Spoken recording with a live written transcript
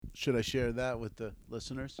Should I share that with the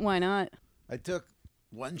listeners? Why not? I took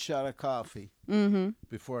one shot of coffee Mm-hmm.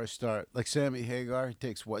 before I start. Like Sammy Hagar, he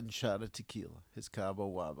takes one shot of tequila, his Cabo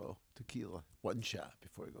Wabo tequila. One shot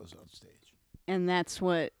before he goes on stage. And that's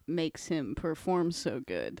what makes him perform so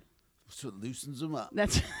good. So it loosens him up.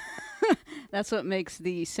 That's that's what makes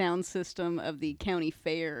the sound system of the county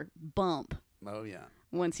fair bump Oh, yeah.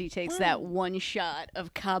 once he takes that one shot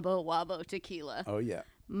of Cabo Wabo tequila. Oh, yeah.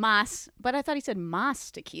 Mas, but I thought he said Mas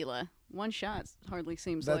tequila. One shot hardly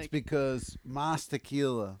seems That's like. because Mas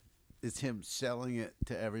Tequila is him selling it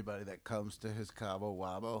to everybody that comes to his Cabo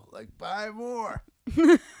Wabo. Like, buy more.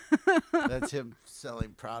 That's him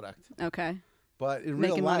selling product. Okay. But in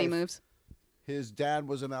Making real money life, moves. his dad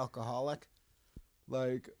was an alcoholic.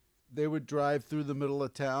 Like, they would drive through the middle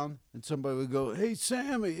of town, and somebody would go, "Hey,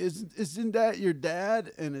 Sammy, isn't that your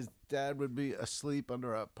dad?" And his dad would be asleep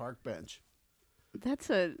under a park bench. That's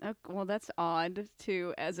well, that's odd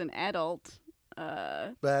to, as an adult,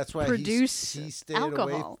 But that's why produce he stayed alcohol.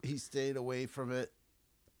 away. He stayed away from it.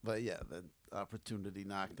 But yeah, the opportunity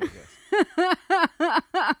knocked, I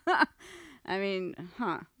guess. I mean,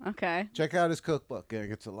 okay. Check out his cookbook,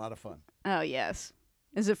 gang. It's a lot of fun. Oh, yes.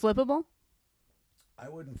 Is it flippable? I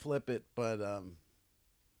wouldn't flip it, but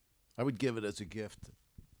I would give it as a gift.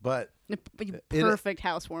 But Perfect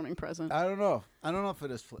housewarming present. I don't know. I don't know if it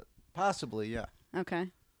is flip. Possibly, yeah. Okay.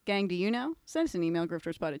 Gang, do you know? Send us an email,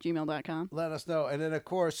 grifterspot@gmail.com. Let us know. And then, of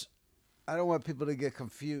course, I don't want people to get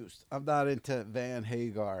confused. I'm not into Van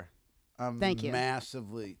Hagar. I'm Thank you.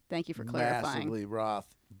 massively, Thank you for clarifying. massively Roth.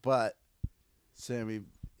 But Sammy,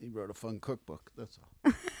 he wrote a fun cookbook. That's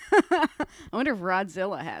all. I wonder if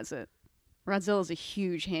Rodzilla has it. Rodzilla's a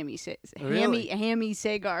huge Hammy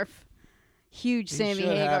Sagar, huge He Sammy should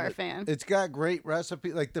have Hagar it. fan. It's got great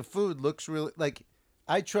recipe. Like, the food looks really, like,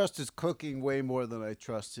 I trust his cooking way more than I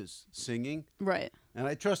trust his singing. Right. And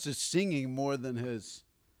I trust his singing more than his,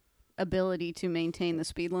 Ability to maintain the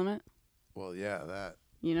speed limit. well, yeah, that.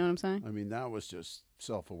 You know what I'm saying? I mean, that was just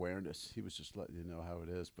self-awareness. He was just letting you know how it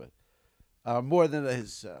is. But more than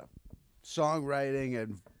his songwriting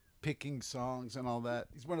and picking songs and all that.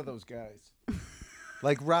 He's one of those guys.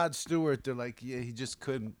 Like Rod Stewart, they're like, yeah, he just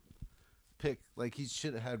couldn't pick. Like, he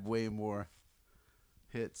should have had way more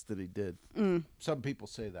hits than he did. Some people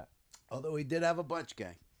say that. Although he did have a bunch,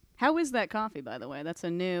 gang. How is that coffee, by the way? That's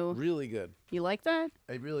a new. Really good. You like that?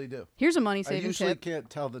 I really do. Here's a money I saving usually tip. can't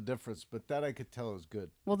tell the difference, but that I could tell is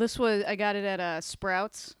good. Well, I got it at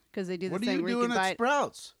Sprouts because they do the What are thing you where you doing can buy at it.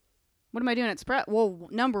 Sprouts? What am I doing at Sprout? Well,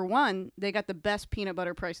 number one, they got the best peanut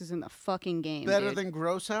butter prices in the fucking game. Better dude. than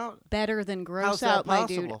Gross Out? Better than Gross How's that Out, my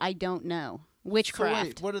dude. possible? I don't know. So Witchcraft.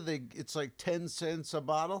 wait, what are they? It's like 10 cents a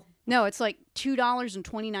bottle? No, it's like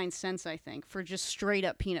 $2.29, I think, for just straight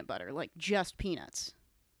up peanut butter, like just peanuts.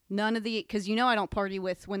 None of the, because I don't party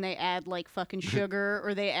with when they add like fucking sugar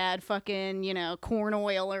or they add fucking, corn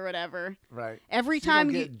oil or whatever. Right. Every So time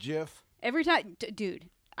you don't get Jif? every time, dude,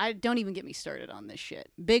 I don't even get me started on this shit.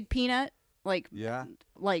 Big peanut, Yeah.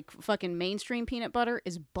 like fucking mainstream peanut butter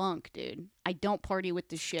is bunk, dude. I don't party with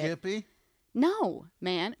this shit. Skippy? No,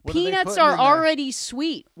 man. What are they Peanuts putting are in there? already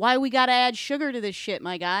sweet. Why we gotta add sugar to this shit,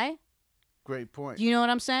 my guy? Great point. You know what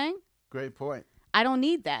I'm saying? Great point. I don't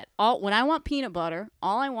need that. When I want peanut butter,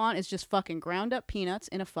 all I want is just fucking ground up peanuts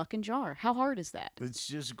in a fucking jar. How hard is that? It's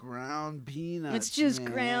just ground peanuts. It's just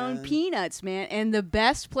man. ground peanuts, man. And the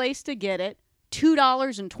best place to get it,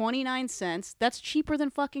 $2.29. That's cheaper than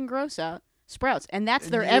fucking Gross Out. Sprouts. And that's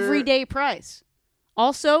And their you're- everyday price.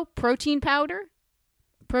 Also, protein powder.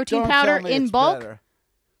 Protein Don't powder tell me in it's bulk. Better.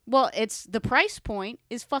 Well, it's the price point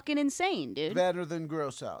is fucking insane, dude. Better than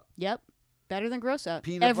Gross Out. Yep. Better than Gross Out.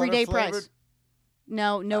 Peanut Everyday butter flavored? price.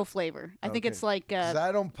 No flavor. I think Okay. it's like 'Cause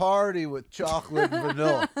I don't party with chocolate and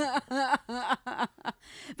vanilla.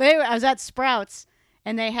 But anyway, I was at Sprouts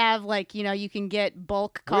and they have you can get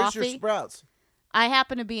bulk Where's coffee. your Sprouts? I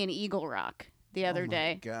happened to be in Eagle Rock the other my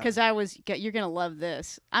day God. because you're going to love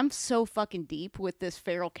this. I'm so fucking deep with this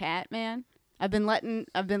feral cat, man. I've been letting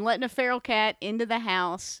a feral cat into the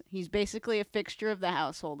house. He's basically a fixture of the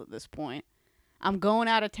household at this point. I'm going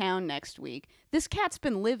out of town next week. This cat's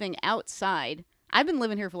been living outside. I've been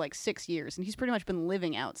living here for like 6 years, and he's pretty much been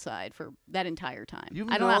living outside for that entire time. You've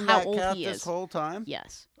I don't known know how that old cat he this is. whole time?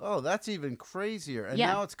 Yes. Oh, that's even crazier. And Yeah.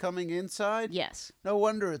 now it's coming inside? Yes. No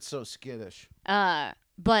wonder it's so skittish.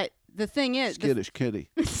 But the thing is, Skittish kitty.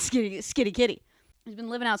 skitty kitty. He's been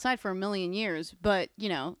living outside for a million years, but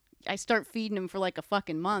I start feeding him for like a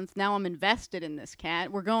fucking month. Now I'm invested in this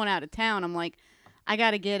cat. We're going out of town. I'm like, I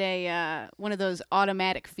gotta get a one of those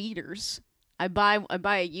automatic feeders. I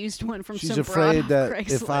buy a used one from She's some broad afraid off that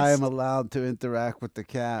Craigslist. if I am allowed to interact with the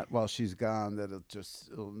cat while she's gone, that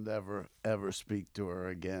it'll never ever speak to her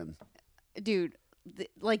again. Dude,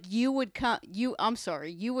 like you would come. I'm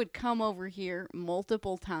sorry. You would come over here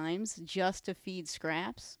multiple times just to feed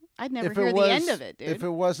Scraps. I'd never hear the end of it, dude. If it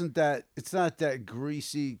wasn't that, it's not that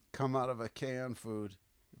greasy come out of a can food,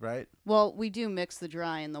 right? Well, we do mix the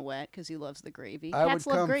dry and the wet because he loves the gravy. I Cats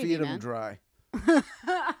would love come gravy, feed man. him dry.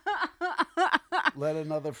 Let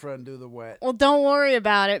another friend do the wet. Well, don't worry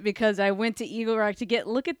about it because I went to Eagle Rock to get.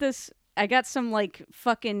 Look at this. I got some like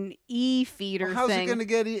fucking feeder Well, how's thing. it gonna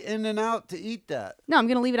get in and out to eat that? No, I'm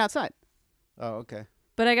gonna leave it outside. Oh, okay.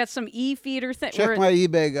 But I got some feeder thing. Check my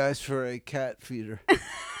eBay, guys, for a cat feeder.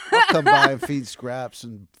 I'll come by and feed Scraps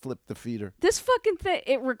and flip the feeder. This fucking thing,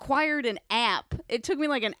 it required an app. It took me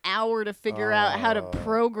like an hour to figure out how to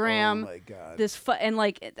program oh my God. this. And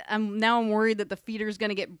like, I'm worried that the feeder's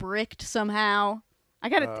gonna get bricked somehow. You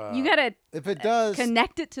gotta if it does,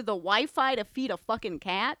 connect it to the Wi-Fi to feed a fucking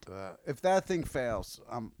cat. if that thing fails,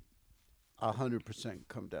 I'm 100%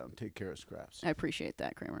 come down and take care of Scraps. I appreciate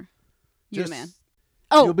that, Kramer. You the Just- man.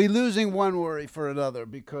 Oh, You'll be losing one worry for another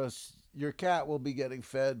because your cat will be getting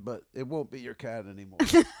fed, but it won't be your cat anymore.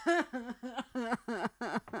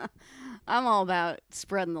 I'm all about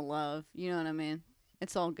spreading the love. You know what I mean?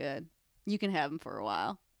 It's all good. You can have him for a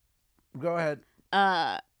while. Go ahead.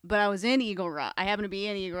 But I was in Eagle Rock. I happened to be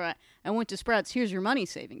in Eagle Rock. I went to Sprouts. Here's your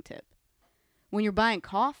money-saving tip. When you're buying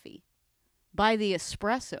coffee, buy the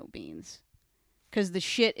espresso beans. Because the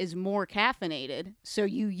shit is more caffeinated, so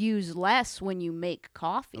you use less when you make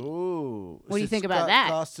coffee. Ooh. What do you think about that?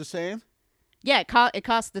 Cost the same? Yeah, it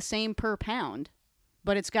costs the same per pound,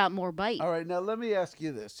 but it's got more bite. All right, now let me ask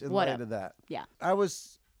you this in What light up? of that. Yeah. I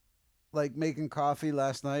was like making coffee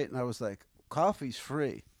last night, and I was like, coffee's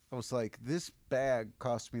free. I was like, this bag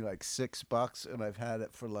cost me like $6, and I've had it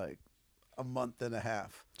for like a month and a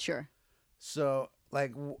half. Sure. So,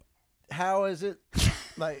 like, how is it?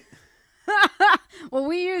 Like, Well,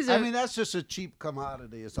 we use it. I mean, that's just a cheap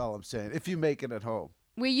commodity, is all I'm saying, if you make it at home.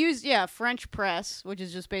 We use French press, which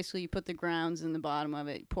is just basically you put the grounds in the bottom of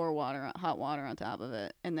it, pour hot water on top of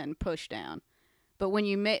it, and then push down. But when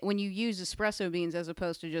you use espresso beans as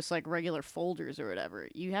opposed to just like regular folders or whatever,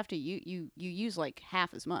 you have to you use like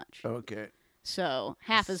half as much. Okay. So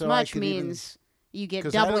half as So I much could even- means you get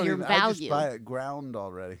 'Cause I double don't your even- value. I just buy it ground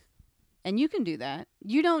already. And you can do that.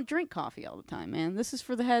 You don't drink coffee all the time, man. This is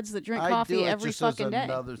for the heads that drink I coffee do it every just fucking as day.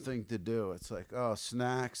 another thing to do. It's like, oh,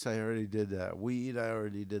 snacks, I already did that. Weed, I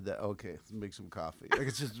already did that. Okay, let's make some coffee. Like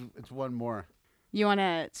it's one more. You want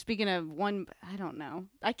to, speaking of one, I don't know.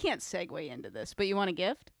 I can't segue into this, but you want a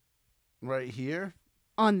gift? Right here.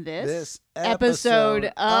 On This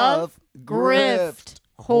episode of Grift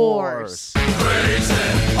Horse. Crazy,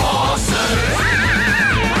 awesome.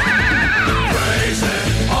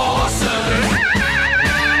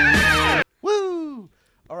 Woo!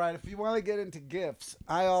 All right, if you want to get into gifts,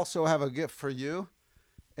 I also have a gift for you.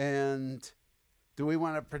 And do we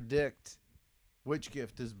want to predict which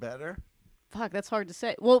gift is better? Fuck, that's hard to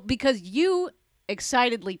say. Well, because you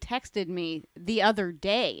excitedly texted me the other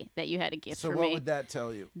day that you had a gift So for what me. would that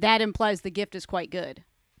tell you? That implies the gift is quite good.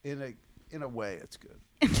 In a way, it's good.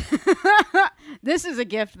 This is a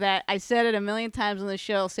gift that I said it a million times on the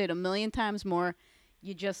show. I'll say it a million times more.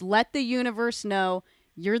 You just let the universe know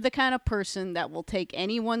you're the kind of person that will take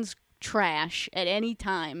anyone's trash at any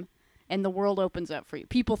time, and the world opens up for you.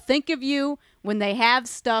 People think of you when they have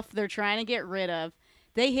stuff they're trying to get rid of.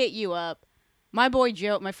 They hit you up. My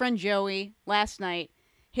friend Joey, last night,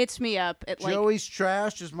 hits me up at like... Joey's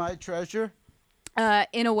trash is my treasure.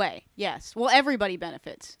 In a way, yes. Well, everybody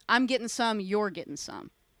benefits. I'm getting some, you're getting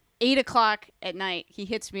some. 8 o'clock at night, he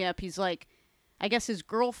hits me up. He's like, I guess his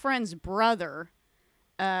girlfriend's brother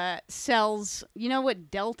sells, you know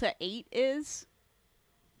what Delta 8 is?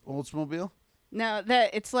 Oldsmobile? No,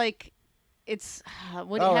 it's like, it's,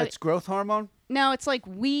 It's growth hormone? No, it's like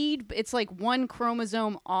weed. It's like one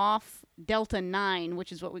chromosome off Delta 9,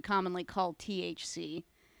 which is what we commonly call THC.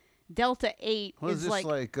 Delta 8 What is is this,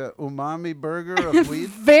 like a umami burger of weed?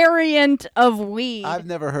 variant of weed. I've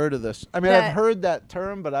never heard of this. I mean, I've heard that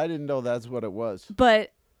term, but I didn't know that's what it was.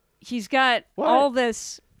 But he's got What? all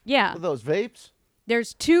this. Yeah. What are those vapes?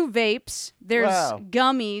 There's 2 vapes. There's Wow.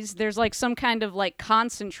 gummies. There's like some kind of like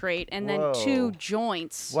concentrate, and then Whoa. 2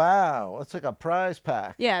 joints. Wow, it's like a prize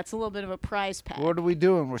pack. Yeah, it's a little bit of a prize pack. What are we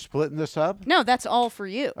doing? We're splitting this up? No, that's all for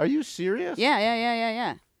you. Are you serious?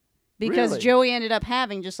 Yeah. Because Really? Joey ended up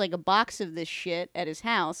having just like a box of this shit at his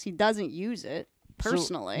house. He doesn't use it So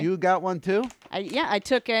personally. you got one too? I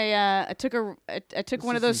took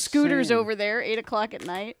one of is those scooters insane. over there 8 o'clock at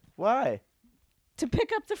night. Why? to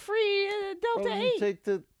pick up the free Delta Why don't you 8 take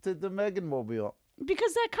to the Megan Mobile?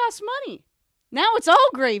 because that costs money. Now it's all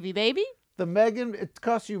gravy, baby. The Megan, it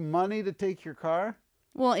costs you money to take your car?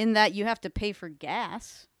 Well, in that you have to pay for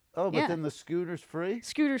gas. Oh, but Yeah. then the scooter's free?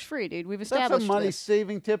 Scooter's free, dude. We've That's established a money this.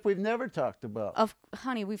 saving tip we've never talked about.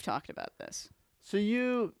 Honey, we've talked about this.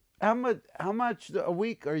 So how much a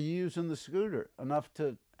week are you using the scooter? Enough to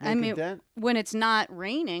make I mean, a dent? when it's not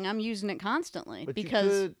raining, I'm using it constantly But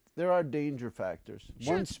because there are danger factors.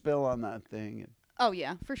 Sure. One spill on that thing. And oh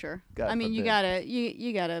yeah, for sure. God I mean, you forbid.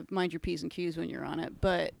 you gotta mind your P's and Q's when you're on it.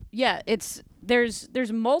 But yeah,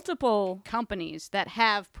 there's multiple companies that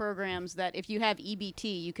have programs that if you have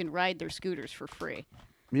EBT, you can ride their scooters for free.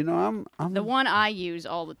 you know, I'm The one I use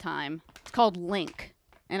all the time, it's called Link,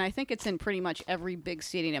 and I think it's in pretty much every big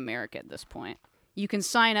city in America at this point. You can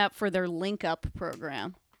sign up for their Link Up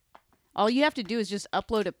program. All you have to do is just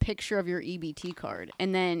upload a picture of your EBT card,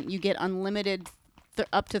 and then you get unlimited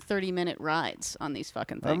up to 30-minute rides on these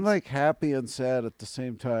fucking things. I'm like happy and sad at the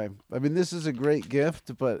same time. I mean, this is a great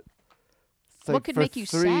gift, but it's like what could for make you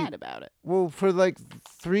sad about it? Well, for like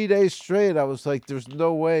 3 days straight, I was like, "There's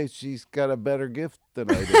no way she's got a better gift than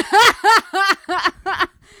I do."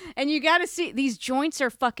 And you got to see these joints are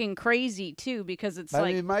fucking crazy too because it's I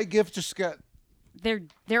like mean, my gift just got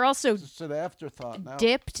they're also just an afterthought now.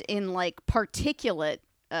 dipped in like particulate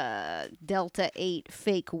Delta 8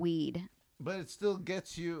 fake weed. But it still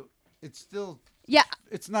gets you. It's still. Yeah,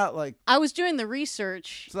 It's not like I was doing the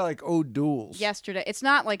research it's not like O'Doul's. yesterday. It's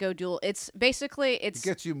not like O'Doul. It's basically It it's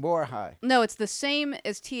gets you more high. no, it's the same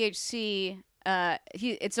as THC.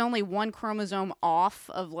 It's only one chromosome off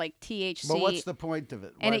of like THC, But what's the point of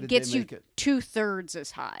it? and Why it did gets they you make it? 2/3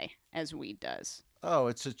 as high as weed does. Oh,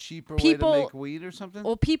 it's a cheaper People- way to make weed or something.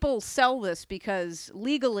 Well, people sell this because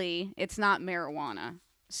legally it's not marijuana.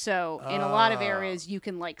 So in a lot of Ah. areas you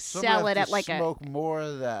can like So I'm gonna sell have it to at like smoke more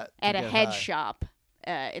of that to at a get head high. shop.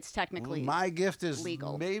 It's technically My gift is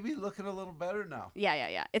legal. maybe looking a little better now.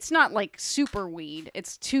 yeah. It's not like super weed.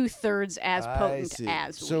 It's 2/3 as I potent see.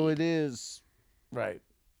 as So weed. it is right.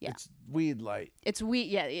 Yeah. It's weed light, It's weed.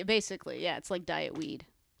 Yeah, basically. Yeah, it's like diet weed.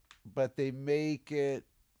 but they make it.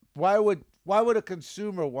 Why would a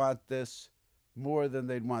consumer want this more than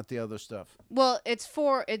they'd want the other stuff? Well,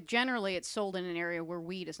 generally it's sold in an area where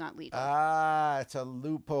weed is not legal. Ah, it's a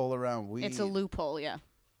loophole around weed. It's a loophole. Yeah.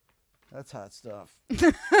 That's hot stuff.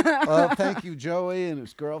 Well, thank you, Joey and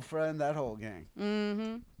his girlfriend, that whole gang.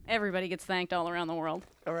 Mm-hmm. Everybody gets thanked all around the world.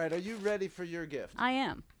 All right, are you ready for your gift? I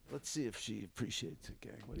am. Let's see if she appreciates it,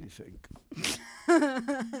 gang. What do you think?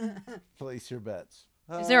 Place your bets.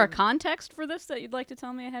 Is there a context for this that you'd like to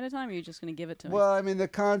tell me ahead of time, or are you just going to give it to me? Well, I mean, the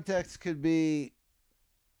context could be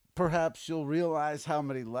perhaps you'll realize how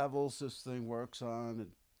many levels this thing works on.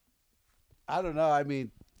 And I don't know. I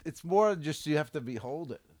mean, it's more just you have to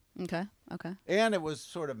behold it. Okay. And it was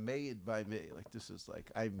sort of made by me. Like, this is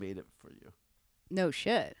like, I made it for you. No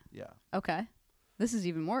shit. Yeah. Okay. This is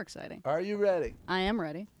even more exciting. Are you ready? I am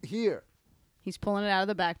ready. Here He's pulling it out of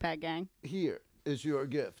the backpack, gang. is your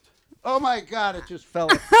gift. Oh, my God. It just fell.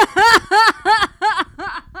 Jeez,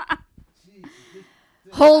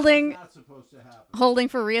 this Holding- is not supposed to happen. Holding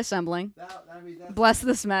for reassembling. That's Bless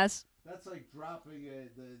this mess. That's like dropping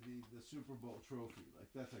the Super Bowl trophy. Like,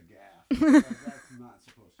 that's a gaff. Like, that's not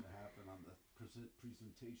supposed to happen on the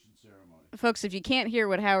presentation ceremony. Folks, if you can't hear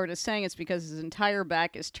what Howard is saying, it's because his entire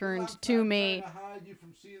back is turned to me I'm trying to hide you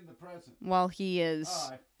from seeing the present. while he is.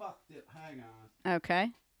 Oh, I fucked it. Hang on.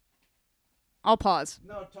 Okay. I'll pause.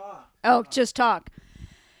 No, talk. Oh, just talk.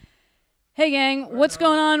 Hey, gang, what's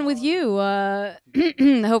going on with you? I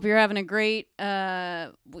hope you're having a great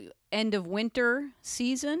end of winter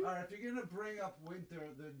season. All right, if you're going to bring up winter,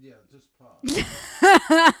 then yeah, just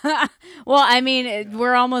pause. Well, I mean,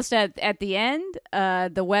 we're almost at the end.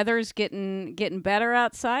 The weather's getting better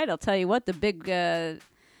outside. I'll tell you what, the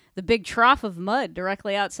big trough of mud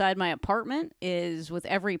directly outside my apartment is, with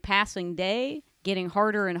every passing day, getting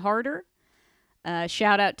harder and harder.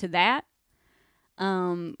 Shout out to that.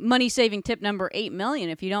 Money saving tip number 8 million.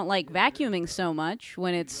 If you don't like vacuuming so much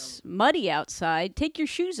when it's muddy outside, take your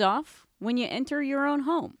shoes off when you enter your own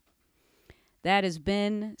home. That has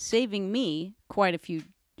been saving me quite a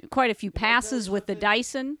few passes with the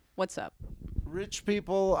Dyson. What's up? Rich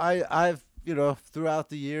people, I've throughout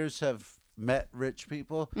the years have met rich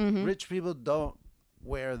people. Mm-hmm. Rich people don't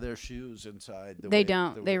wear their shoes inside. They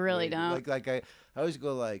don't. They really don't. Like I always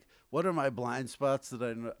go like, what are my blind spots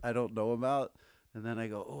that I don't know about? And then I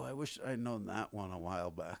go, oh, I wish I'd known that one a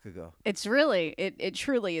while back ago. It's really, it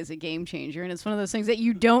truly is a game changer, and it's one of those things that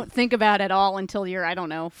you don't think about at all until you're, I don't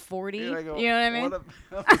know, 40. And I go, You know what I mean?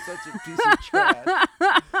 I'm such a piece of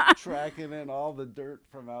trash. tracking in all the dirt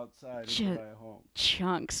from outside into Ju- my home.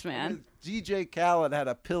 Chunks, man. And DJ Khaled had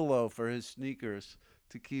a pillow for his sneakers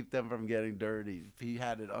to keep them from getting dirty. He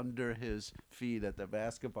had it under his feet at the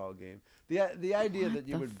basketball game. The idea What that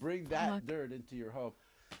you the would bring fuck? that dirt into your home,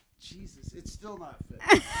 Jesus, it's still not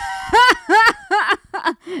fit.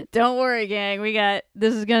 Don't worry, gang.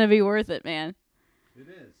 This is gonna be worth it, man. It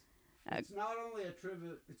is. It's not only a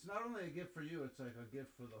tribute. It's not only a gift for you. It's like a gift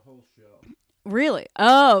for the whole show. Really?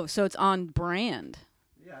 Oh, so it's on brand.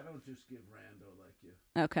 Yeah, I don't just give rando like you.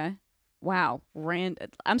 Okay. Wow.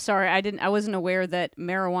 I'm sorry. I wasn't aware that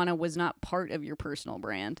marijuana was not part of your personal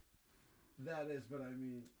brand. That is, but I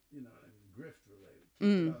mean, you know what I mean, grift related.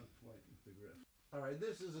 Keep it on point with the grift. All right,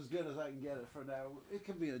 this is as good as I can get it for now. It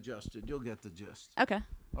can be adjusted. You'll get the gist. Okay.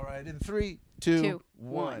 All right, in 3, 2, Two,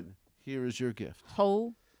 1. one. Here is your gift.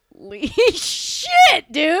 Holy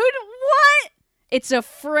shit, dude. What? It's a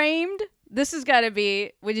framed. This has got to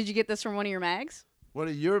be. Where did you get this from? One of your mags? One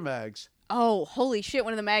of your mags. Oh, holy shit.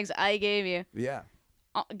 One of the mags I gave you. Yeah.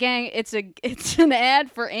 Gang, it's an ad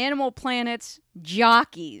for Animal Planet's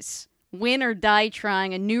Jockeys. Win or Die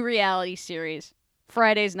Trying, a new reality series.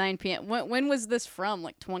 Fridays, 9 p.m. When was this from?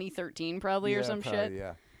 Like 2013 probably or some probably, shit?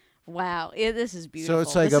 Yeah. Wow. This is beautiful. So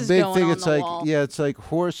it's like This a is big going thing. on It's the like, wall. yeah, it's like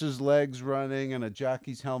horses' legs running and a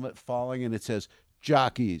jockey's helmet falling, and it says,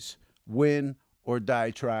 Jockeys, win or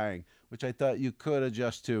die trying, which I thought you could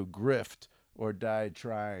adjust to grift or die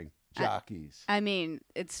trying. Jockeys. I mean,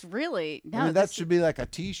 it's really I mean, that should be like a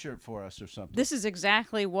T-shirt for us or something. This is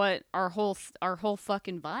exactly what our whole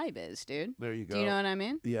fucking vibe is, dude. There you go. Do you know what I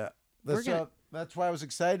mean? Yeah. We're gonna- That's why I was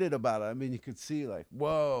excited about it. I mean, you could see like,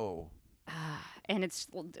 whoa. And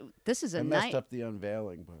this is I a messed up the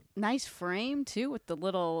unveiling, but nice frame too with the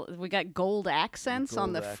little. We got gold accents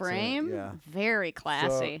on the gold accent, frame. yeah. Very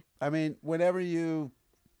classy. So, I mean, whenever you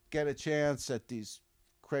get a chance at these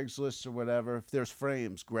Craigslist or whatever, if there's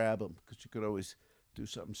frames, grab them because you could always do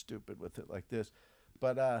something stupid with it like this.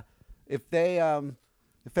 But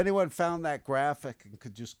if anyone found that graphic and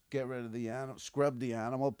could just get rid of the scrub the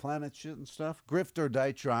Animal Planet shit and stuff, grift or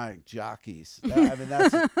die trying, jockeys. I mean,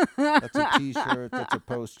 that's a T-shirt, that's a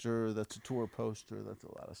poster, that's a tour poster, that's a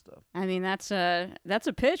lot of stuff. I mean, that's a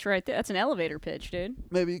pitch right there. That's an elevator pitch, dude.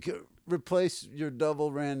 Maybe you could replace your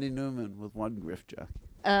double Randy Newman with one grift jockey.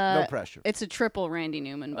 No pressure. It's a triple Randy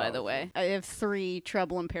Newman, by the okay. way. I have 3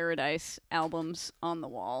 Trouble in Paradise albums on the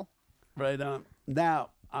wall. Right on.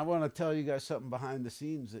 Now, I want to tell you guys something behind the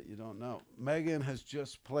scenes that you don't know. Megan has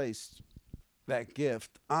just placed that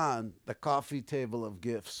gift on the coffee table of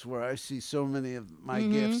gifts where I see so many of my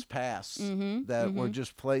gifts pass that were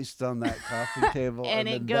just placed on that coffee table. And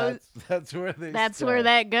then it goes- that's where they That's stay. where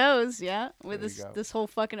that goes, yeah. With There you go. this whole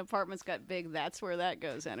fucking apartment's got big. That's where that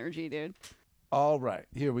goes, energy, dude. All right,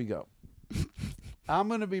 here we go. I'm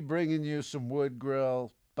going to be bringing you some wood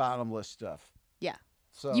grill bottomless stuff. Yeah.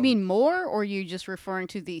 So You mean more, or are you just referring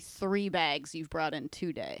to the 3 bags you've brought in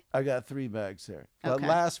today? I got 3 bags there. The Okay.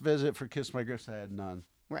 last visit for Kiss My Grifts, I had none.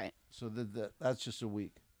 Right. So that's just a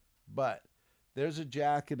week. But there's a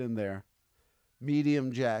jacket in there,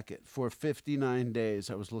 medium jacket, for 59 days.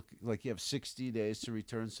 I was looking, like, you have 60 days to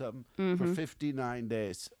return something. For 59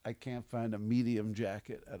 days, I can't find a medium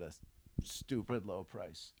jacket at a stupid low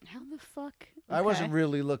price. How the fuck? I wasn't Okay.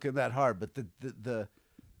 really looking that hard, but the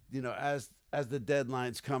you know, as the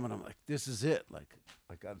deadline's coming, I'm like, this is it. Like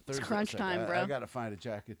on Thursday, crunch it's like, time, bro. I got to find a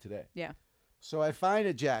jacket today. Yeah. So I find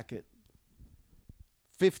a jacket.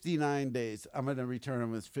 59 days. I'm going to return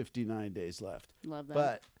them with 59 days left. Love that.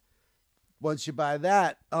 But once you buy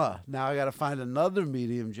that, now I got to find another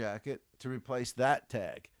medium jacket to replace that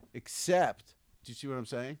tag. Except, do you see what I'm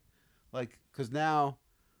saying? Like, because now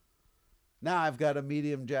I've got a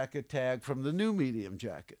medium jacket tag from the new medium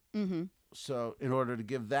jacket. Mm-hmm. So in order to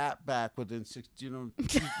give that back within 6, you know, you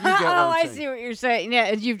get Oh, what I'm I saying. see what you're saying.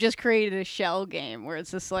 Yeah, you've just created a shell game where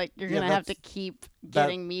it's just like you're Yeah, gonna have to that's- keep that-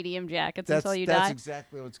 getting medium jackets until you that's die.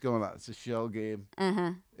 exactly what's going on. It's a shell game.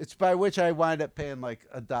 Uh-huh. It's by which I wind up paying like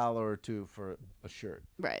 $1 or $2 for a shirt.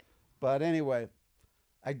 Right. But anyway,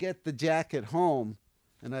 I get the jacket home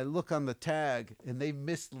and I look on the tag and they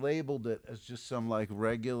mislabeled it as just some like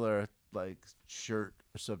regular like shirt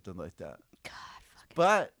or something like that. God, fuck.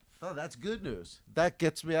 But that's good news. That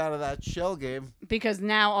gets me out of that shell game. Because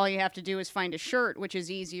now all you have to do is find a shirt, which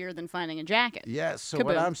is easier than finding a jacket. Yes. So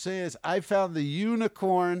what Kaboom. I'm saying is I found the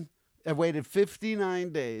unicorn. I waited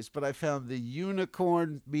 59 days, but I found the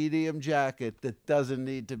unicorn medium jacket that doesn't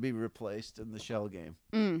need to be replaced in the shell game.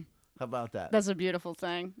 How about that? That's a beautiful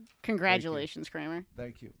thing. Congratulations, Kramer.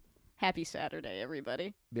 Thank you. Happy Saturday,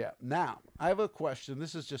 everybody. Yeah. Now, I have a question.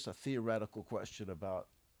 This is just a theoretical question about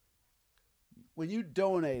when you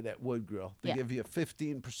donate at Wood Grill, they Yeah. give you a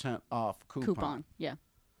 15% off coupon. Yeah.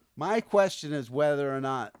 My question is whether or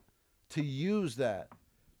not to use that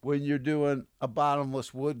when you're doing a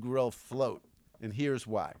bottomless Wood Grill float. And here's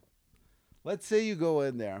why. Let's say you go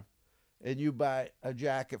in there and you buy a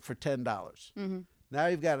jacket for $10. Mm-hmm. Now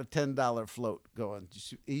you've got a $10 float going.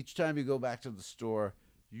 Each time you go back to the store,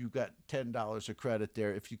 you got $10 of credit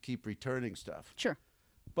there if you keep returning stuff. Sure.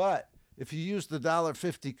 But if you use the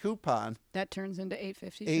 $1.50 coupon, That turns into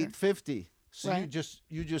 $8.50. $8.50. So Right.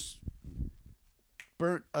 you just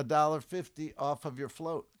burnt $1.50 off of your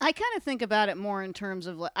float. I kind of think about it more in terms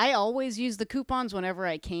of like, I always use the coupons whenever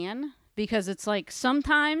I can because it's like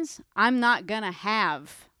sometimes I'm not going to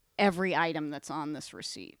have every item that's on this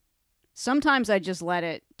receipt. Sometimes I just let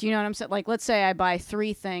it. Do you know what I'm saying? Like, let's say I buy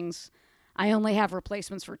 3 things. I only have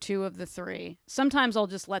replacements for 2 of the 3. Sometimes I'll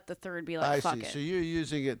just let the third be like, I fuck see. it. So you're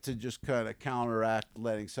using it to just kind of counteract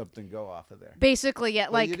letting something go off of there. Basically, yeah.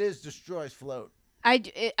 But Like, it is destroys float. I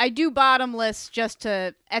do bottomless just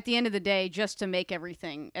to, at the end of the day, just to make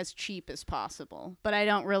everything as cheap as possible. But I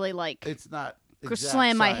don't really like It's not exact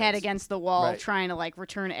slam my head science. against the wall Right. trying to like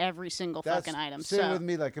return every single That's fucking item. same So with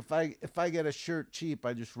me. Like if I get a shirt cheap,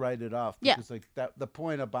 I just write it off Yeah. because like that the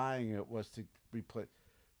point of buying it was to replace.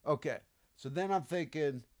 Okay, so then I'm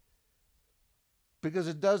thinking because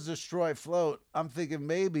it does destroy float. I'm thinking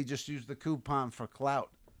maybe just use the coupon for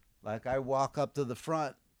clout. Like I walk up to the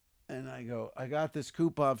front and I go, I got this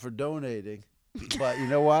coupon for donating, but you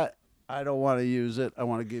know what? I don't want to use it. I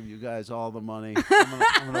want to give you guys all the money.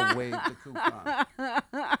 I'm gonna waive the coupon.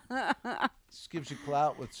 This gives you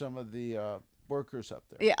clout with some of the workers up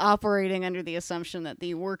there. yeah, operating under the assumption that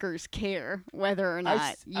the workers care whether or I not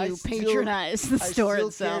s- I you still- patronize the store I still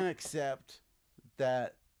itself. can't accept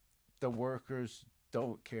that the workers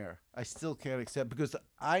don't care. I still can't accept because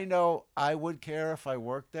I know I would care if I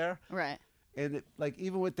worked there. Right. And it, like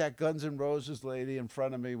even with that Guns N' Roses lady in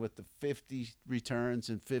front of me with the 50 returns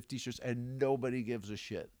and 50 shirts, and nobody gives a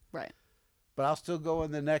shit. Right. But I'll still go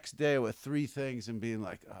in the next day with 3 things and being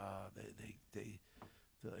like,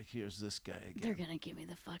 they're like, here's this guy They're again. gonna give me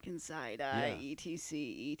the fucking side eye. Yeah.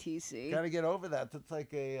 etc. Gotta get over that. That's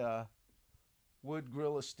like a Wood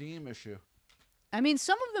Grill esteem issue. I mean,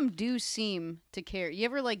 some of them do seem to care. You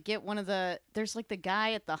ever like get one of the? There's like the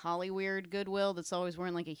guy at the Hollyweird Goodwill that's always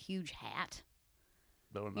wearing like a huge hat.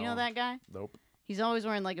 Don't You know that guy? Nope. He's always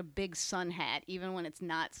wearing like a big sun hat, even when it's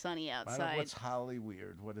not sunny I don't, outside. what's Holly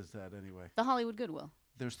Weird? What is that anyway? The Hollywood Goodwill.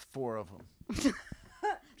 There's 4 of them.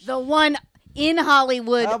 The one in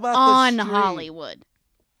Hollywood How about the on street? Hollywood.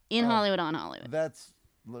 In Oh. Hollywood on Hollywood. That's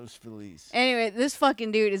Los Feliz. Anyway, this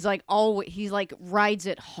fucking dude is like he's like rides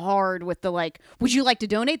it hard with the like, would you like to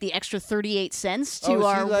donate the extra 38 cents to Oh, is he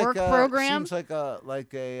our like, work program? Seems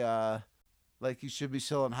like he should be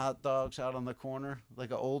selling hot dogs out on the corner,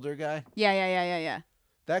 like an older guy. Yeah.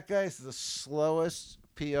 That guy's the slowest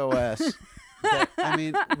POS. I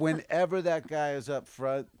mean, whenever that guy is up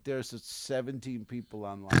front, there's 17 people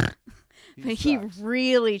online. But he sucks.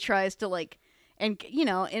 really tries to like, and you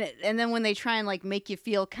know, and then when they try and like make you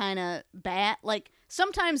feel kind of bad, like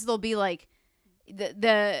sometimes they'll be like,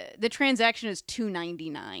 the transaction is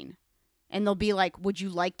 $2.99, and they'll be like, would you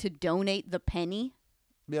like to donate the penny?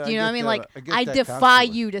 Yeah, Do you know what I get mean? that- Like, get I that defy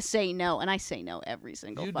constantly. you to say no, and I say no every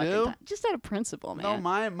single You fucking do? time. Just out of principle, No,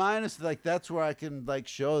 man. mine is like that's where I can like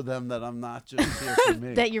show them that I'm not just here for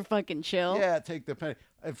me. That you're fucking chill. Yeah, take the penny.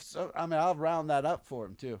 If so, I mean, I'll round that up for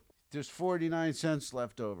him too. There's 49 cents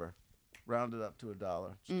left over. Round it up to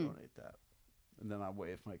 $1. Just donate that, and then I'll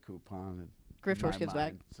waive my coupon. And Grift in horse my gives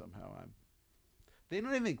back. mind, somehow I'm. They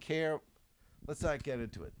don't even care. Let's not get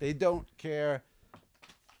into it. They don't care.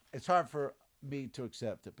 It's hard for me to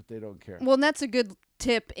accept it, but they don't care. Well, and that's a good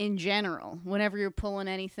tip in general. Whenever you're pulling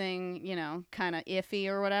anything, you know, kind of iffy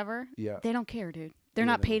or whatever, Yeah. they don't care, dude. They're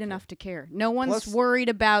Yeah, not they paid don't enough to care. No one's Plus- worried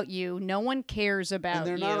about you. No one cares about And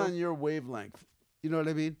they're you. not on your wavelength. You know what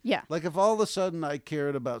I mean? Yeah. Like if all of a sudden I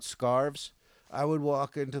cared about scarves, I would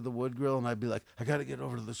walk into the Wood Grill and I'd be like, I got to get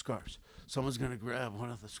over to the scarves. Someone's going to grab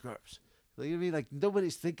one of the scarves. Like, you know what I mean? Like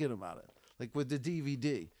nobody's thinking about it. Like with the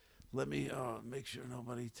DVD, let me make sure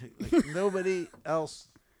nobody like nobody else.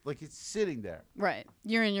 Like it's sitting there. Right.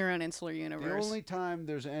 You're in your own insular The universe. only time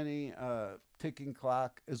there's any ticking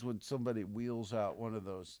clock is when somebody wheels out one of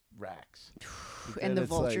those racks. and the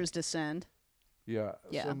it's like- vultures descend. Yeah,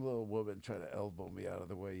 Yeah. some little woman tried to elbow me out of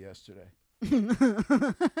the way yesterday.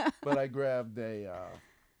 But I grabbed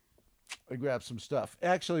I grabbed some stuff.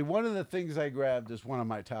 Actually, one of the things I grabbed is one of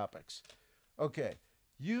my topics. Okay,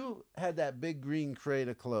 you had that big green crate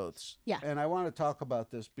of clothes. Yeah. And I want to talk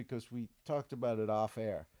about this because we talked about it off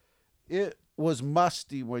air. It was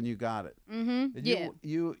musty when you got it. Mm-hmm. And Yeah.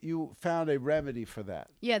 You found a remedy for that.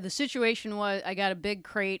 Yeah, the situation was I got a big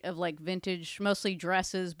crate of like vintage, mostly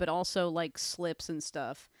dresses, but also like slips and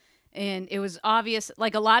stuff. And it was obvious,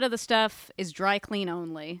 like a lot of the stuff is dry clean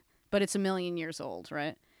only, but it's 1,000,000 years old,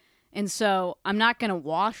 right? And so I'm not going to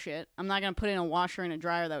wash it. I'm not going to put it in a washer and a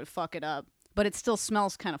dryer that would fuck it up. But it still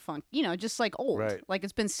smells kind of funky, you know, just like old. Right. Like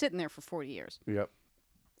it's been sitting there for 40 years. Yep.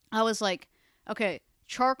 I was like, okay,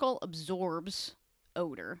 charcoal absorbs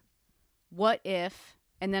odor. What if?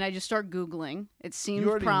 And then I just start Googling. It seemed You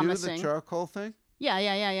already promising. knew the charcoal thing?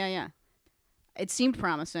 Yeah. It seemed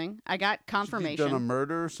promising. I got confirmation. You've done a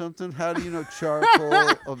murder or something? How do you know charcoal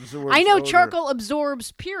absorbs I know odor? charcoal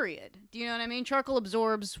absorbs, period. Do you know what I mean? Charcoal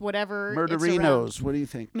absorbs whatever. it's around. Murderinos. What do you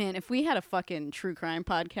think? Man, if we had a fucking true crime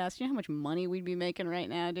podcast, you know how much money we'd be making right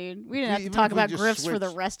now, dude? We didn't have to Even talk if we about just grifts for the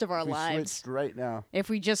switched- rest of our We lives. switched right now. If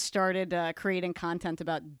we just started creating content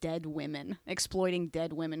about dead women, exploiting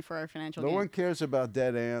dead women for our financial No gain. one cares about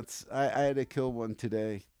dead ants. I had to kill one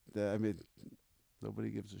today. I mean, nobody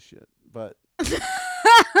gives a shit. But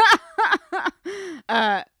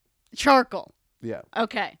Charcoal. yeah,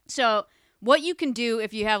 Okay. So what you can do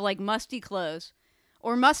if you have like musty clothes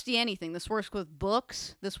or musty anything, this works with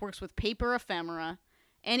books, this works with paper ephemera,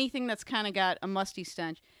 anything that's kind of got a musty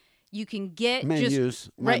stench, you can get menus. just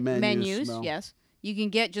My menus, menus smell. yes. You can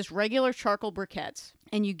get just regular charcoal briquettes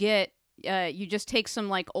and you get you just take some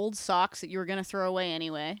like old socks that you were going to throw away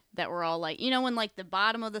anyway that were all like, you know, when like the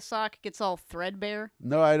bottom of the sock gets all threadbare.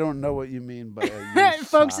 No, I don't know what you mean by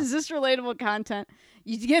Folks, is this relatable content?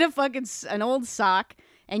 You get a fucking an old sock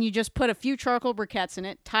and you just put a few charcoal briquettes in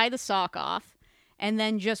it, tie the sock off, and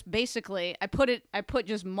then just basically I put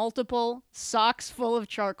just multiple socks full of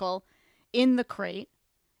charcoal in the crate.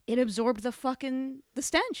 It absorbed the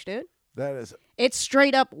stench, dude. That is. It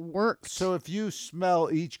straight up worked. So if you smell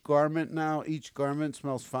each garment now, each garment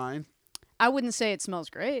smells fine, I wouldn't say it smells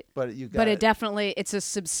great, but you got but it's a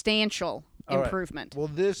substantial All right. improvement. Well,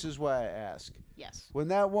 this is why I ask. Yes. When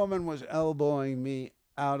that woman was elbowing me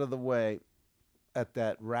out of the way at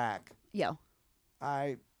that rack, Yo.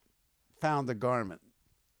 I found the garment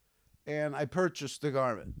and I purchased the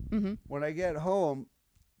garment. Mm-hmm. When I get home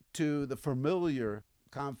to the familiar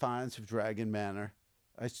confines of Dragon Manor,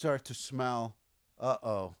 I start to smell,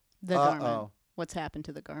 The garment. What's happened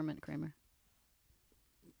to the garment, Kramer?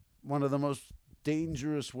 one of the most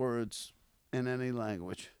dangerous words in any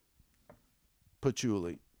language.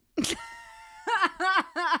 Patchouli.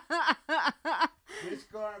 This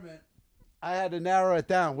garment, I had to narrow it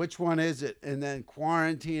down. Which one is it? And then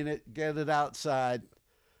quarantine it, get it outside.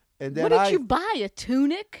 And then What did you buy? A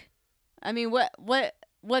tunic? I mean,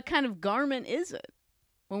 what kind of garment is it?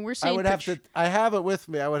 When we're I saying would have to. I have it with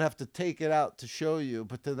me. I would have to take it out to show you,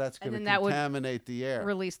 but then that's going to then that would contaminate the air.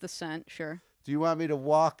 release the scent, sure. Do you want me to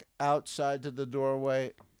walk outside to the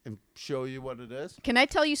doorway and show you what it is? Can I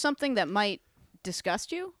tell you something that might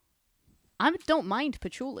disgust you? I don't mind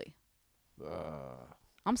patchouli.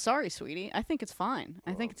 I'm sorry, sweetie. I think it's fine.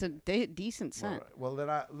 I think it's a decent All scent. right. Well, then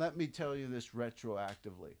let me tell you this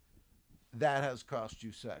retroactively. That has cost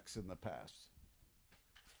you sex in the past.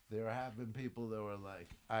 There have been people that were like,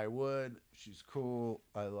 I would, she's cool,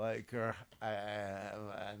 I like her,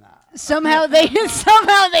 nah. Somehow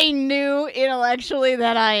they knew intellectually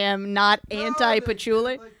that I am not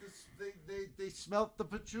anti-patchouli. They smelt the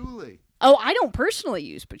patchouli. Oh, I don't personally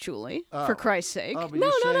use patchouli, Oh. for Christ's sake. Oh, but no,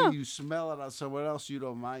 you're saying no. you smell it on someone else, you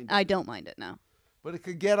don't mind it. I don't mind it now. But it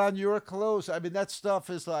could get on your clothes. I mean, that stuff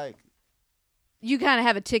is like You kind of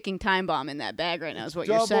have a ticking time bomb in that bag right now, is what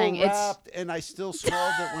you're double saying. It's wrapped, and I still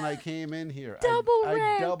smelled it when I came in here. Double I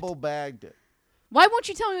wrapped. double bagged it. Why won't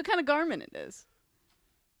you tell me what kind of garment it is?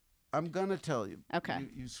 I'm gonna tell you. Okay.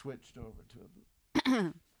 You switched over to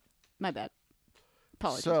it. My bad.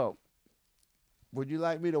 Apologies. So, would you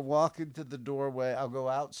like me to walk into the doorway? I'll go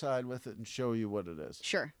outside with it and show you what it is.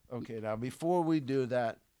 Sure. Okay, now before we do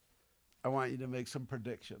that, I want you to make some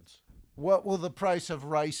predictions. What will the price of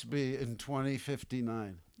rice be in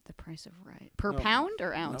 2059? The price of rice. Per No, pound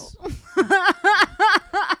or ounce?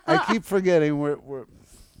 I keep forgetting we're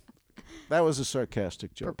that was a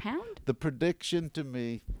sarcastic Per joke. pound? The prediction to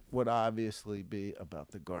me would obviously be about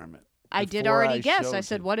the garment. I did Before already guess. showed I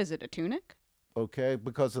said, you. what is it, a tunic? Okay,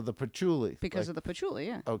 because of the patchouli. Because of the patchouli,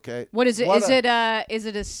 yeah. Okay. What is it? What Is a-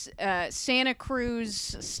 it a Santa Cruz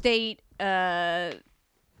State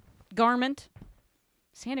garment?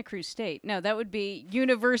 Santa Cruz State. No, that would be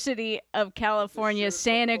University of California,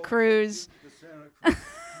 Santa Cruz.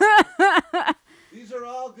 These are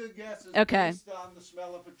all good guesses Okay. based on the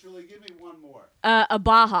smell of patchouli. Give me one more. A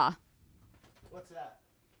Baja. What's that?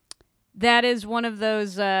 That is one of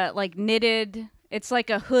those like knitted. It's like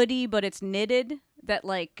a hoodie, but it's knitted. That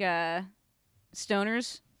like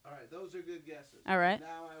stoners. All right, those are good guesses. All right.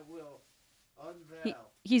 Now I will unveil.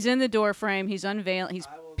 He's in the door frame. He's unveiling. He's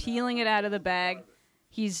I will peeling now it out of the unveil bag. garbage.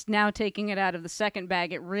 He's now taking it out of the second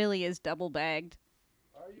bag. It really is double bagged.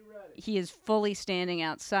 Are you ready? He is fully standing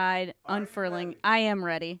outside, Are you unfurling. ready? I am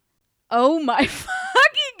ready. Oh my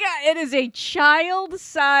fucking god! It is a child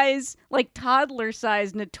size, like toddler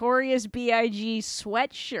size, Notorious B.I.G.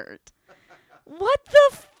 sweatshirt. What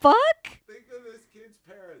the fuck? Think of this kid's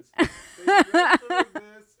parents. They dressed him in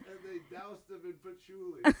this and they doused him in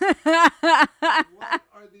patchouli. What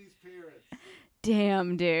are these parents?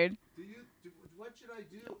 Damn, dude. What should I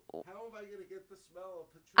do? How am I going to get the smell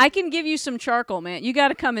of patchouli? I can give you some charcoal, man. You got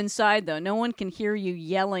to come inside though. No one can hear you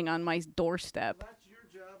yelling on my doorstep. That's your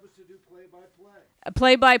job, is to do play-by-play.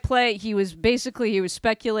 Play-by-play, he was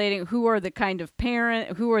speculating who are the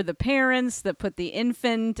parents that put the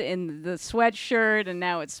infant in the sweatshirt, and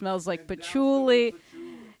now it smells like And doused him patchouli. with patchouli.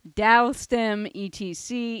 Doused him,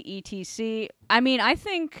 etc. I mean, I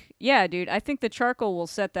think, yeah, dude. I think the charcoal will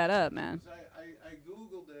set that up, man. I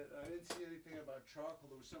Googled it. I didn't see anything about charcoal.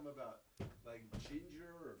 There was something about like ginger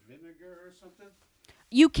or vinegar or something.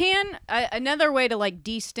 You can another way to like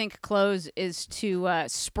de-stink clothes is to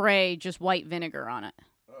spray just white vinegar on it.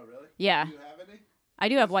 Oh, really? Yeah. Do you have any? I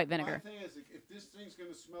do have white My vinegar. thing is, if this thing's going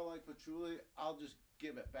to smell like patchouli, I'll just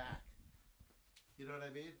give it back. You know what I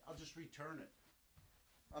mean? I'll just return it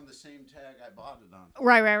on the same tag I bought it on.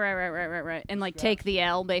 Right. And like take the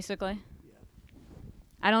L basically. Yeah.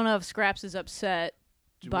 I don't know if Scraps is upset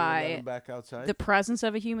Do you want to let by him back outside? the presence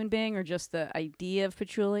of a human being or just the idea of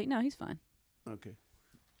patchouli. No, he's fine. Okay.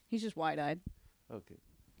 He's just wide-eyed. Okay.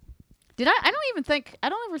 Did I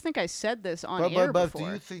don't ever think I said this on air But before.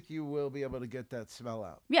 do you think you will be able to get that smell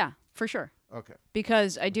out? Yeah, for sure. Okay.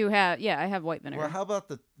 Because I do have, I have white vinegar. Well, how about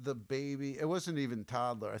the baby? It wasn't even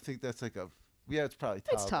toddler. I think that's like it's probably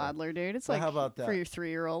toddler. It's toddler, dude. It's Well, like how about for that? your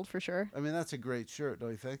 3-year-old for sure. I mean, that's a great shirt,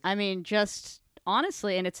 don't you think? I mean, just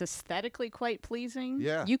honestly, and it's aesthetically quite pleasing.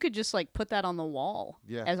 Yeah. You could just like put that on the wall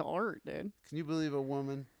Yeah. as art, dude. Can you believe a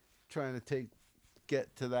woman trying to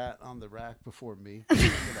get to that on the rack before me?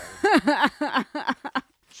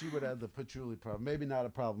 She would have the patchouli problem. Maybe not a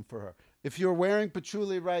problem for her. If you're wearing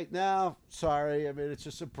patchouli right now, sorry. I mean, it's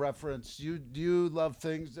just a preference. You love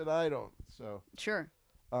things that I don't. So, Sure.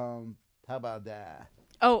 how about that?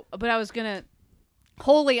 Oh, but I was gonna,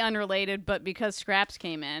 wholly unrelated, but because Scraps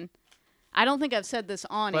came in, I don't think I've said this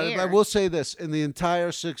on But air. I will say this: in the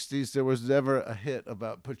entire '60s, there was never a hit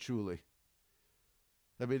about patchouli.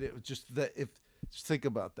 I mean, it was just that. Just think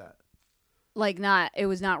about that. It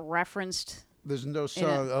was not referenced. There's no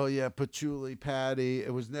song. Oh yeah, patchouli patty.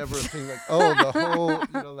 It was never a thing like. Oh, the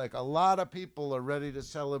whole. Like a lot of people are ready to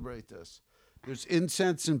celebrate this. There's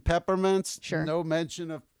incense and peppermints. Sure. No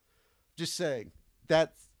mention of. Just saying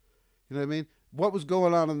that's. You know what I mean? What was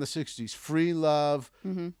going on in the '60s? Free love.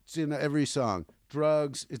 Mm-hmm. It's in every song.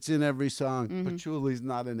 Drugs. It's in every song. Patchouli's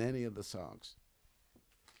not in any of the songs.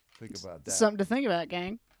 Think about that. Something to think about,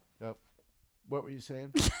 gang. Yep. What were you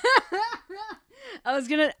saying? I was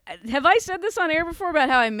gonna. Have I said this on air before about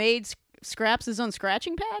how I made Scraps his own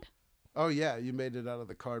scratching pad? Oh yeah, you made it out of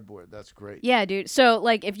the cardboard. That's great. Yeah, dude. So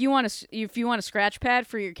like, if you want a scratch pad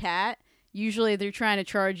for your cat, usually they're trying to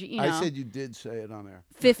charge you. I said you did say it on air.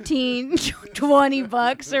 15, 20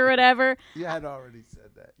 bucks or whatever. You had already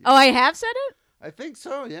said that. Oh, I have said it? I think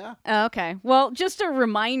so. Yeah. Oh, okay. Well, just a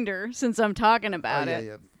reminder since I'm talking about Oh yeah, it.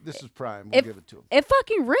 yeah. This is prime. We'll give it to him. It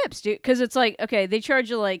fucking rips, dude. Because it's like, okay, they charge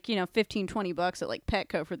you like, 15, 20 bucks at like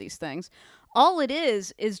Petco for these things. All it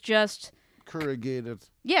is just, Corrugated.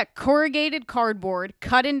 yeah, corrugated cardboard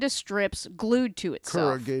cut into strips glued to itself.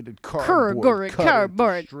 Corrugated cardboard. cut into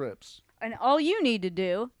cardboard. strips. And all you need to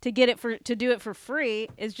do to do it for free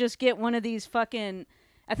is just get one of these fucking,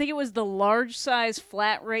 I think it was the large size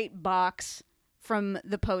flat rate box from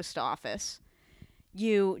the post office.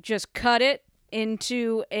 You just cut it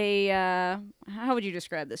into a how would you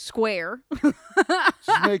describe this? Square.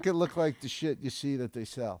 Just make it look like the shit you see that they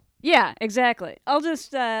sell. Yeah, exactly. I'll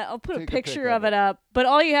just I'll put Take a a pic picture of of it up. But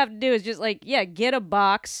all you have to do is just get a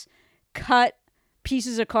box, cut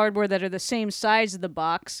pieces of cardboard that are the same size as the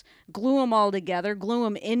box, glue them all together, glue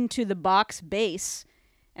them into the box base,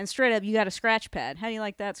 and straight up you got a scratch pad. How do you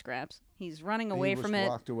like that, Scraps? He's running away from it. He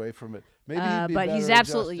walked away from it. Maybe he'd be but he's better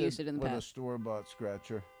absolutely adjusted used it in the with a past. store-bought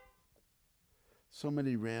scratcher. So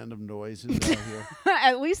many random noises out here.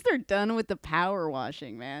 At least they're done with the power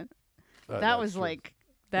washing, man. That That's was true. like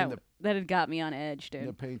And that had got me on edge, And the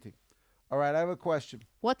dude. painting. All right, I have a question.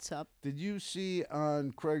 What's up? Did you see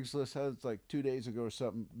on Craigslist, that was like 2 days ago or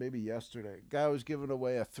something, maybe yesterday, guy was giving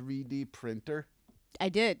away a 3D printer? I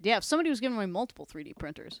did. Yeah, somebody was giving away multiple 3D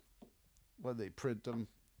printers. Well, they print them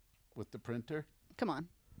with the printer. Come on.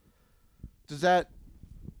 Does that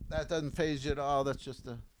doesn't phase you at all? That's just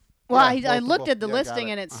a. Well, Yeah, I looked multiple. at the Yeah, got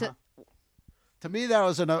listing and it said, To me, that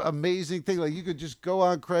was an amazing thing. Like, you could just go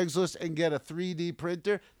on Craigslist and get a 3D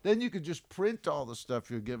printer. Then you could just print all the stuff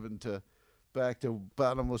you're giving to back to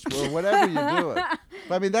Bottomless Will, whatever you're doing.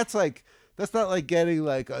 But, I mean, that's not like getting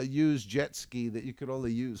like a used jet ski that you could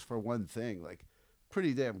only use for one thing. Like,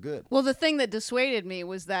 pretty damn good. well, the thing that dissuaded me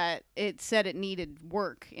was that it said it needed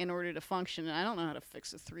work in order to function, and I don't know how to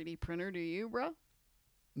fix a 3D printer. Do you, bro?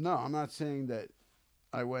 No, I'm not saying that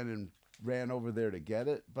I went and ran over there to get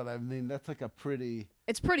it, but I mean, that's like a pretty.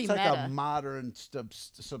 It's pretty It's like meta. a modern,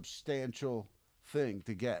 substantial thing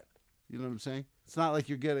to get. You know what I'm saying? It's not like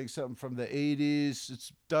you're getting something from the 80s.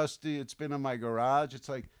 It's dusty. It's been in my garage. It's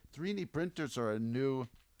like 3D printers are a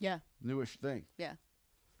newish thing.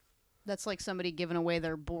 That's like somebody giving away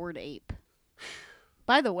their Bored Ape.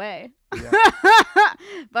 By the way, Yeah.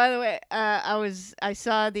 I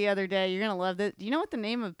saw the other day. You're gonna love this. Do you know what the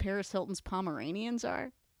name of Paris Hilton's Pomeranians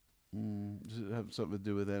are? Does it have something to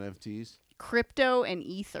do with NFTs? Crypto and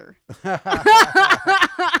Ether. She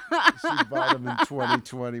bought them in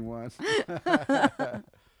 2021.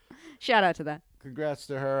 Shout out to that. Congrats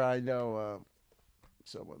to her. I know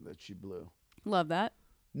someone that she blew. Love that.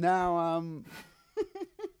 Now,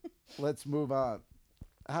 let's move on.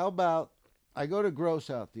 How about I go to Gross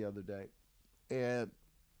Out the other day, and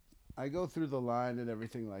I go through the line and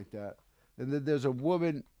everything like that, and then there's a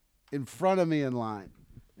woman in front of me in line,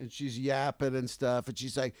 and she's yapping and stuff, and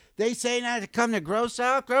she's like, "They say not to come to Gross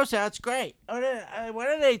Out? Gross Out's great. What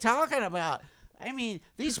are they talking about? I mean,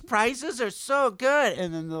 these prices are so good."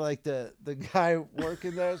 And then the guy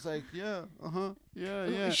working there is like, "Yeah,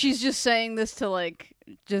 yeah." She's just saying this to like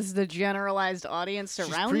just the generalized audience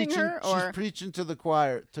surrounding her, or she's preaching to the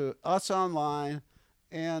choir, to us online,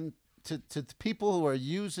 and to the people who are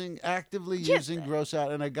actively using Gross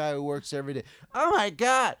Out, and a guy who works every day. Oh my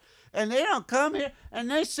God! And they don't come here, and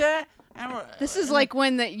they say. this is like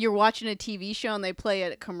when you're watching a TV show and they play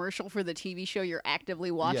a commercial for the TV show you're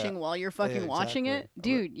actively watching while you're fucking watching it. exactly.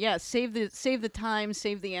 Dude, yeah, save the time,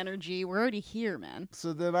 save the energy. We're already here, man.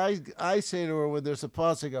 So then I say to her when there's a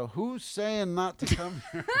pause, I go, "Who's saying not to come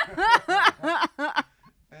here?"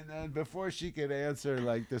 And then before she could answer,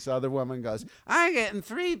 like this other woman goes, "I'm getting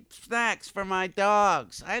 3 snacks for my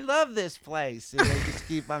dogs. I love this place." And they just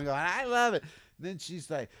keep on going, "I love it." And then she's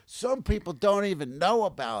like, "Some people don't even know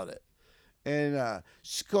about it." And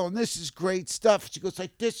she's going, "This is great stuff." She goes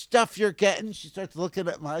like, "This stuff you're getting." She starts looking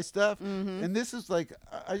at my stuff. Mm-hmm. And this is like,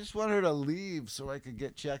 I just want her to leave so I could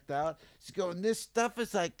get checked out. She's going, "This stuff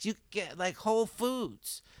is like, you get like Whole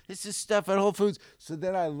Foods. This is stuff at Whole Foods." So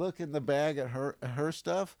then I look in the bag at her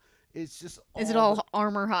stuff. It's just Is it all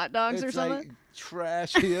Armor hot dogs or it's something? like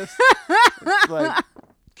trashiest. It's like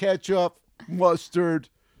ketchup, mustard,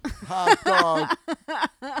 hot dog,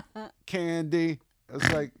 candy.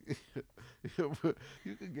 It's like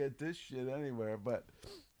you can get this shit anywhere, but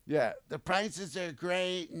yeah, the prices are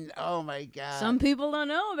great, and oh my God, Some people don't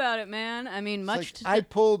know about it, man. I mean, It's much like, I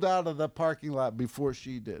pulled out of the parking lot before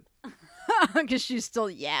she did. because she's still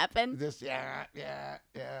yapping. This, yeah.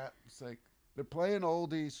 It's like they're playing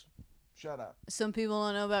oldies. Shut up. Some people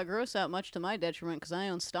don't know about Gross Out, much to my detriment, because I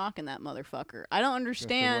own stock in that motherfucker. I don't word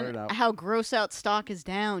understand out. how Gross Out stock is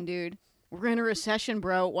down, dude. We're in a recession,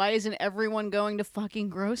 bro. Why isn't everyone going to fucking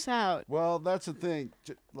Gross Out? Well, that's the thing.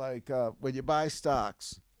 Like when you buy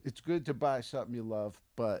stocks, it's good to buy something you love,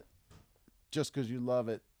 but just because you love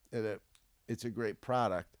it and it's a great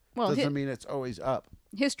product Well, doesn't mean it's always up.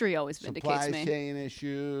 history always vindicates Supply me. chain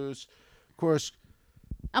issues. Of course,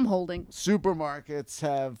 I'm holding. supermarkets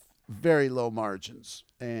have very low margins,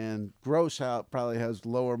 and Gross Out probably has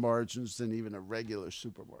lower margins than even a regular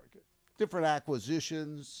supermarket. Different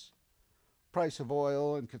acquisitions, price of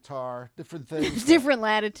oil in Qatar, different things. Different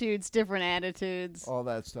latitudes, different attitudes. All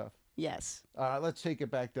that stuff. Yes. Let's take it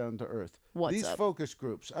back down to earth. What's These up? focus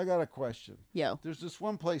groups, I got a question. Yo. There's this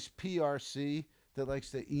one place, PRC, that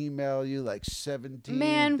likes to email you like 17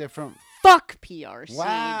 Man, different. Fuck PRC,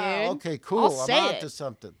 Wow. dude. Okay, cool. I'll say I'm it. onto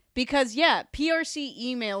something. Because, yeah, PRC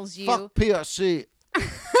emails you. Fuck PRC.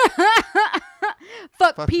 Fuck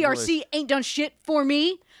Fuck the PRC ain't done shit for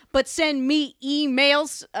me, but send me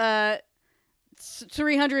emails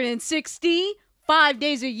 360, 5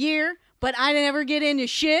 days a year, but I never get into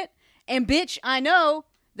shit. And, bitch, I know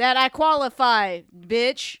that I qualify,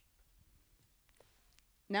 bitch.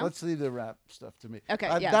 No? Let's leave the rap stuff to me. Okay,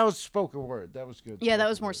 yeah. That was spoken word. That was good. Yeah, that spoken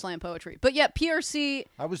was more word. slam poetry. But yeah, PRC,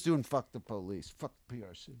 I was doing fuck the police. Fuck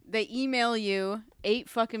PRC. they email you 8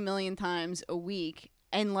 fucking million times a week,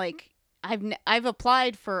 and like I've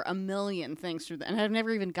applied for a million things through that, and I've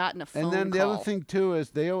never even gotten a phone And then the call. other thing too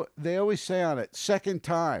is they always say on it, second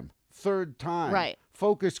time, third time. Right.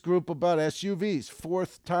 Focus group about SUVs,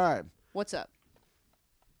 fourth time. What's up?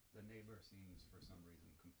 The neighbor seems, for some reason,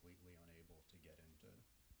 completely unable to get into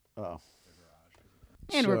Oh. the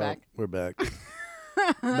garage. And we're back. We're back.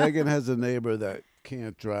 Megan has a neighbor that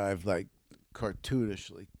can't drive, like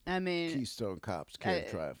cartoonishly. I mean, Keystone Cops can't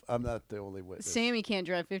drive. I'm not the only witness. Sammy can't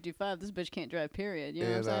drive 55. This bitch can't drive, period. You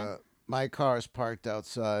know And what I'm saying? my car is parked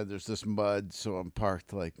outside. There's this mud, so I'm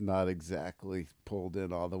parked like not exactly pulled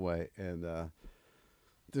in all the way. And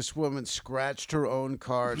this woman scratched her own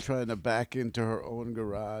car trying to back into her own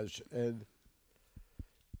garage. And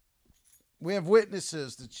we have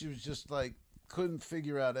witnesses that she was just like couldn't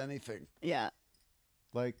figure out anything. Yeah.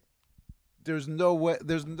 Like there's no way.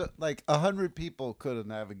 There's no, like 100 people could have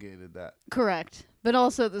navigated that. Correct. But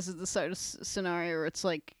also, this is the sort of scenario where it's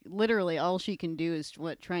like literally all she can do is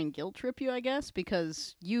try and guilt trip you, I guess,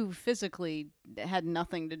 because you physically had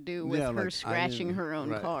nothing to do with Yeah, her like, scratching her own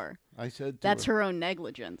right. car. I said to That's her. her own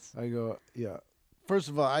negligence. I go, yeah. First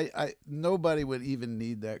of all, I nobody would even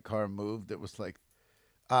need that car moved. It was like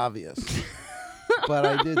obvious. But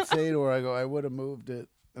I did say to her, I go, I would have moved it,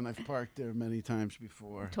 and I've parked there many times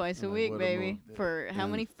before. Twice a and I week, would've baby. moved it. For how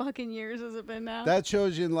And many fucking years has it been now? That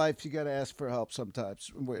shows you in life you got to ask for help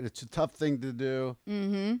sometimes. It's a tough thing to do.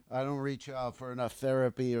 Mm-hmm. I don't reach out for enough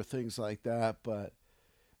therapy or things like that. But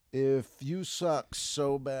if you suck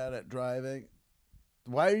so bad at driving,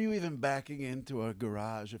 why are you even backing into a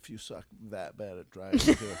garage if you suck that bad at driving?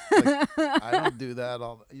 Too? Like, I don't do that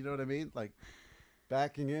all. You know what I mean? Like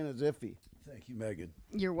backing in is iffy. Thank you, Megan.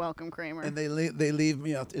 You're welcome, Kramer. And they leave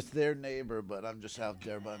me out. It's their neighbor, but I'm just out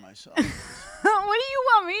there by myself. What do you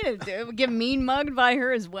want me to do? Get mean mugged by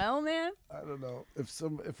her as well, man? I don't know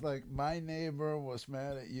if like my neighbor was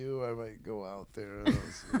mad at you, I might go out there. And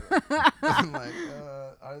see it. I'm like,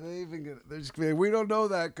 are they even gonna? They're just gonna be, we don't know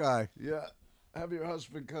that guy. Yeah, have your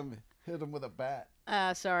husband come hit him with a bat.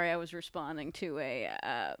 Sorry, I was responding to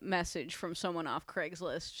a message from someone off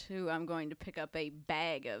Craigslist who I'm going to pick up a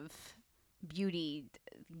bag of beauty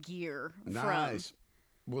gear from. Nice.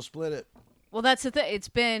 We'll split it. Well, that's the thing. It's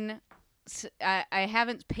been. I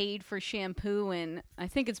haven't paid for shampoo in, I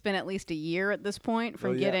think it's been at least a year at this point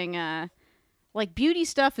from getting, like, beauty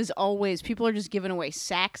stuff is always, people are just giving away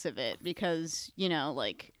sacks of it because, you know,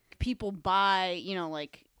 like, people buy, you know,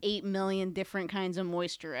 like, 8 million different kinds of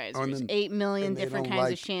moisturizers, then- 8 million And they different don't kinds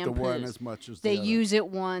like of shampoos. the one as much as They the other. use it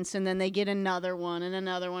once and then they get another one and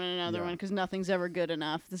another one and another Yeah. one because nothing's ever good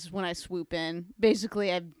enough. This is when I swoop in.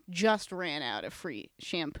 Basically, I just ran out of free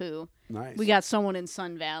shampoo. Nice. We got someone in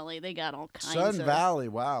Sun Valley. They got all kinds Sun of... Valley.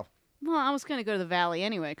 Wow. Well, I was going to go to the Valley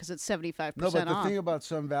anyway because it's 75% No, but the off. thing about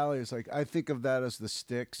Sun Valley is like I think of that as the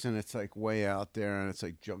sticks, and it's like way out there, and it's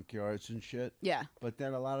like junkyards and shit. Yeah. But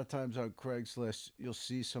then a lot of times on Craigslist, you'll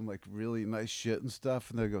see some like really nice shit and stuff,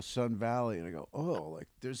 and they go Sun Valley, and I go, oh, like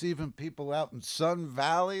there's even people out in Sun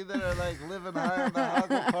Valley that are like living high on the hog.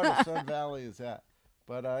 What part of Sun Valley is that?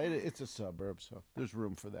 But it's a suburb, so there's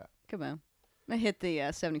room for that. Come on. I hit the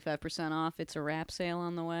 75% off. It's a wrap sale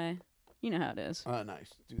on the way. You know how it is.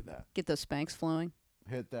 Nice. Do that. Get those Spanx flowing.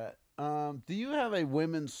 Hit that. Do you have a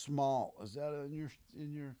women's small? Is that in your I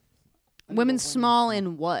need a Women's small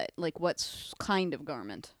in what? Like what kind of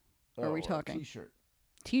garment are we a talking? T-shirt.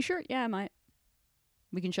 T-shirt? Yeah, I might.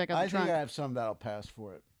 We can check out the I trunk. think I have some that'll pass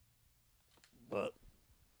for it. But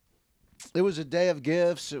it was a day of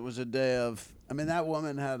gifts. It was a day of. I mean, that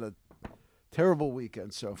woman had a terrible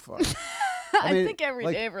weekend so far. I mean, think every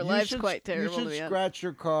like, day of her you life's should- quite terrible. You to should be honest. scratch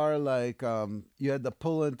your car like you had to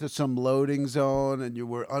pull into some loading zone and you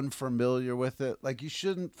were unfamiliar with it. Like you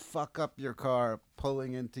shouldn't fuck up your car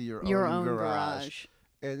pulling into your own garage.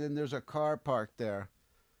 And then there's a car parked there,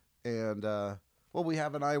 and well, we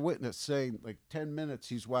have an eyewitness saying like 10 minutes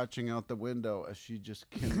he's watching out the window as she just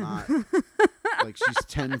cannot. Like she's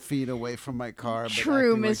 10 feet away from my car. But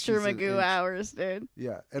True, acting like Mr. she's an Magoo inch. hours, dude.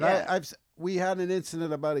 Yeah, and Yeah. we had an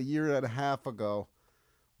incident about a year and a half ago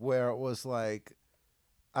where it was like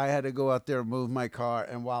I had to go out there and move my car,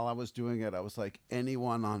 and while I was doing it, I was like,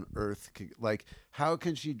 anyone on earth could, like, how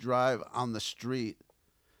can she drive on the street?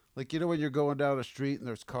 Like, you know when you're going down a street and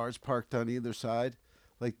there's cars parked on either side?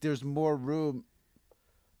 Like, there's more room.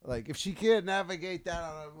 Like, if she can't navigate that,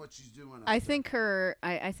 I don't know what she's doing. I think her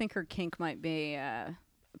kink might be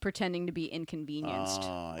pretending to be inconvenienced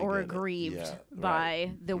I or get it. aggrieved Yeah,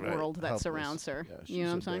 by the right. world that Helpless. surrounds her. Yeah, You know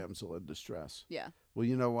what I'm she's a saying? damsel in distress. Yeah. Well,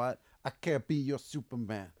 you know what? I can't be your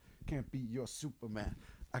Superman. Can't be your Superman.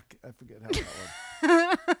 I forget how that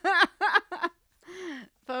one.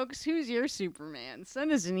 Folks, who's your Superman?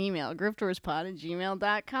 Send us an email,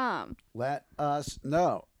 griftorspod@gmail.com. Let us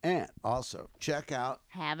know. And also, check out,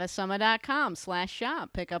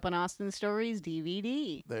 haveasumma.com/shop. Pick up an Austin Stories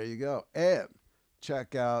DVD. there you go. And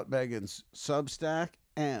check out Megan's Substack.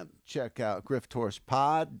 And check out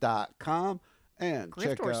griftorspod.com. And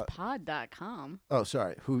check out, Griftorspod.com. oh,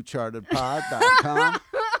 sorry, whochartedpod.com.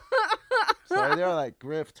 Sorry, they're like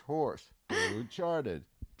Grift Horse. Who Charted.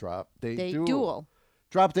 Drop Date Date Duel. Duel.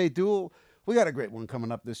 Drop Date Duel. We got a great one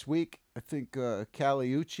coming up this week. I think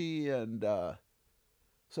Caliucci and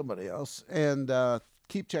somebody else. And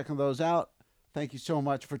keep checking those out. Thank you so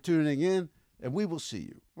much for tuning in. And we will see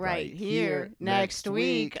you Right here next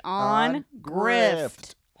week on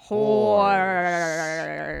Grift Horse.